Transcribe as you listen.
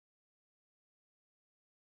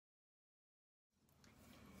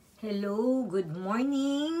Hello, good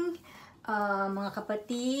morning mga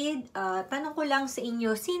kapatid. Tanong ko lang sa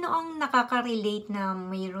inyo, sino ang nakaka-relate na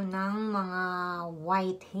mayroon ng mga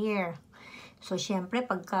white hair? So, syempre,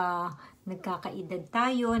 pagka nagkakaedad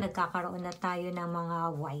tayo, nagkakaroon na tayo ng mga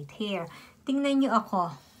white hair. Tingnan nyo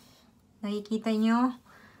ako. Nakikita nyo?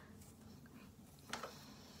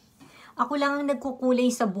 Ako lang ang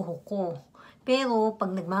nagkukulay sa buhok ko. Pero,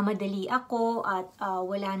 pag nagmamadali ako at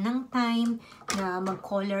wala nang time na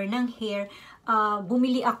mag-color ng hair,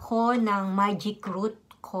 bumili ako ng magic root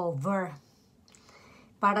cover.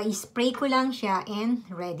 Para i-spray ko lang siya and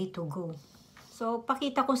ready to go. So,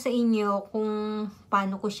 pakita ko sa inyo kung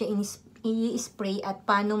paano ko siya i-spray at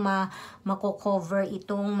paano mako-cover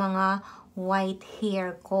itong mga white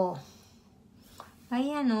hair ko.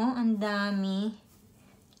 Ayan o, ang dami.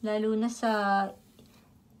 Lalo na sa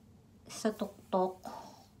tuktok.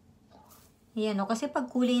 Ayan o, kasi pag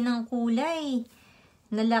kulay ng kulay,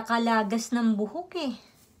 nalakalagas ng buhok eh.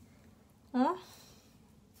 Oh.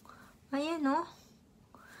 Ayan o.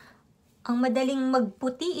 Ang madaling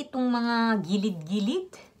magputi itong mga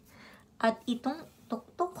gilid-gilid at itong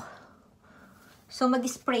tuktok. So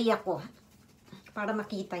mag-spray ako para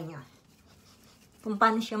makita niya kung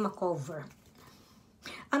paano siya makover.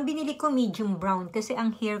 Ang binili ko medium brown kasi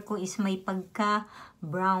ang hair ko is may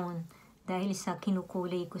pagka-brown dahil sa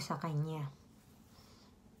kinukulay ko sa kanya.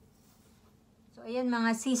 So, ayan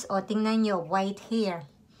mga sis, o tingnan nyo, white hair.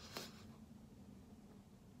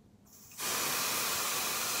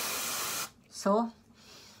 So,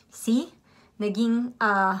 see? Naging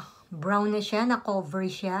brown na siya, na-cover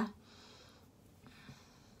siya.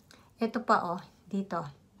 Ito pa dito.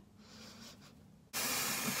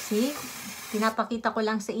 See? Pinapakita ko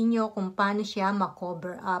lang sa inyo kung paano siya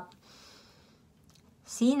ma-cover up.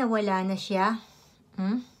 See, nawala na siya.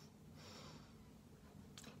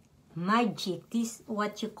 Magic. This is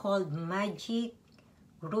what you call magic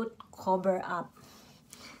root cover up.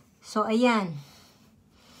 So, ayan.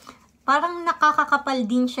 Parang nakakakapal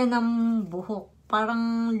din siya ng buhok.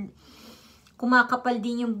 Parang kumakapal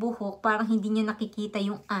din yung buhok. Parang hindi niya nakikita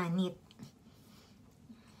yung anit.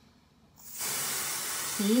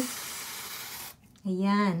 See?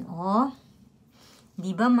 Ayan, oh.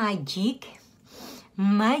 Di ba magic?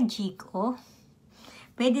 Magic, oh.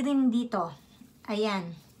 Pwede rin dito.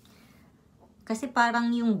 Ayan. Kasi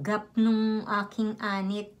parang yung gap nung aking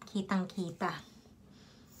anit, kitang-kita.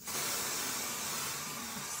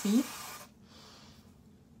 See?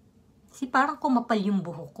 See, parang kumapal yung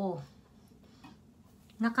buhok ko.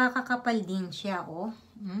 Nakakakapal din siya, oh.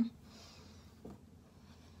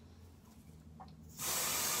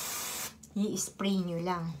 I-spray nyo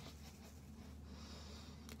lang.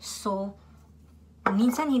 So,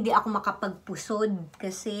 minsan hindi ako makapagpusod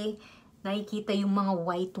kasi nakikita yung mga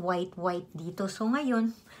white dito. So,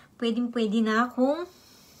 ngayon, pwede na akong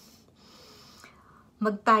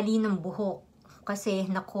magtali ng buhok kasi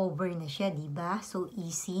na-cover na siya, diba? So,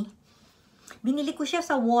 easy. Binili ko siya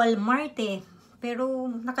sa Walmart pero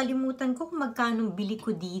nakalimutan ko kung magkano bili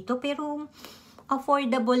ko dito. Pero,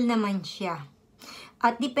 affordable naman siya.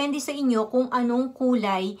 At depende sa inyo kung anong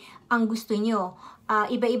kulay ang gusto nyo.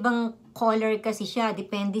 Iba-ibang color kasi siya.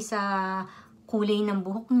 Depende sa kulay ng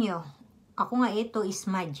buhok nyo. Ako nga ito is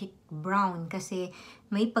magic brown kasi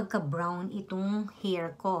may pagka-brown itong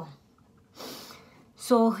hair ko.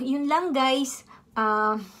 So, yun lang guys.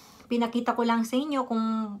 Pinakita ko lang sa inyo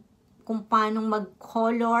kung paano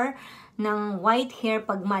mag-color ng white hair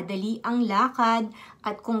pag madali ang lakad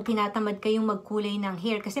at kung tinatamad kayong magkulay ng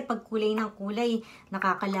hair. Kasi pag kulay ng kulay,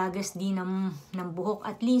 nakakalagas din ng buhok.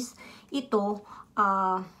 At least, ito,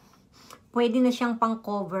 pwede na siyang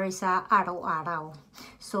pang-cover sa araw-araw.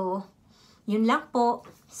 So, yun lang po.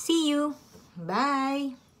 See you!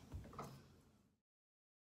 Bye!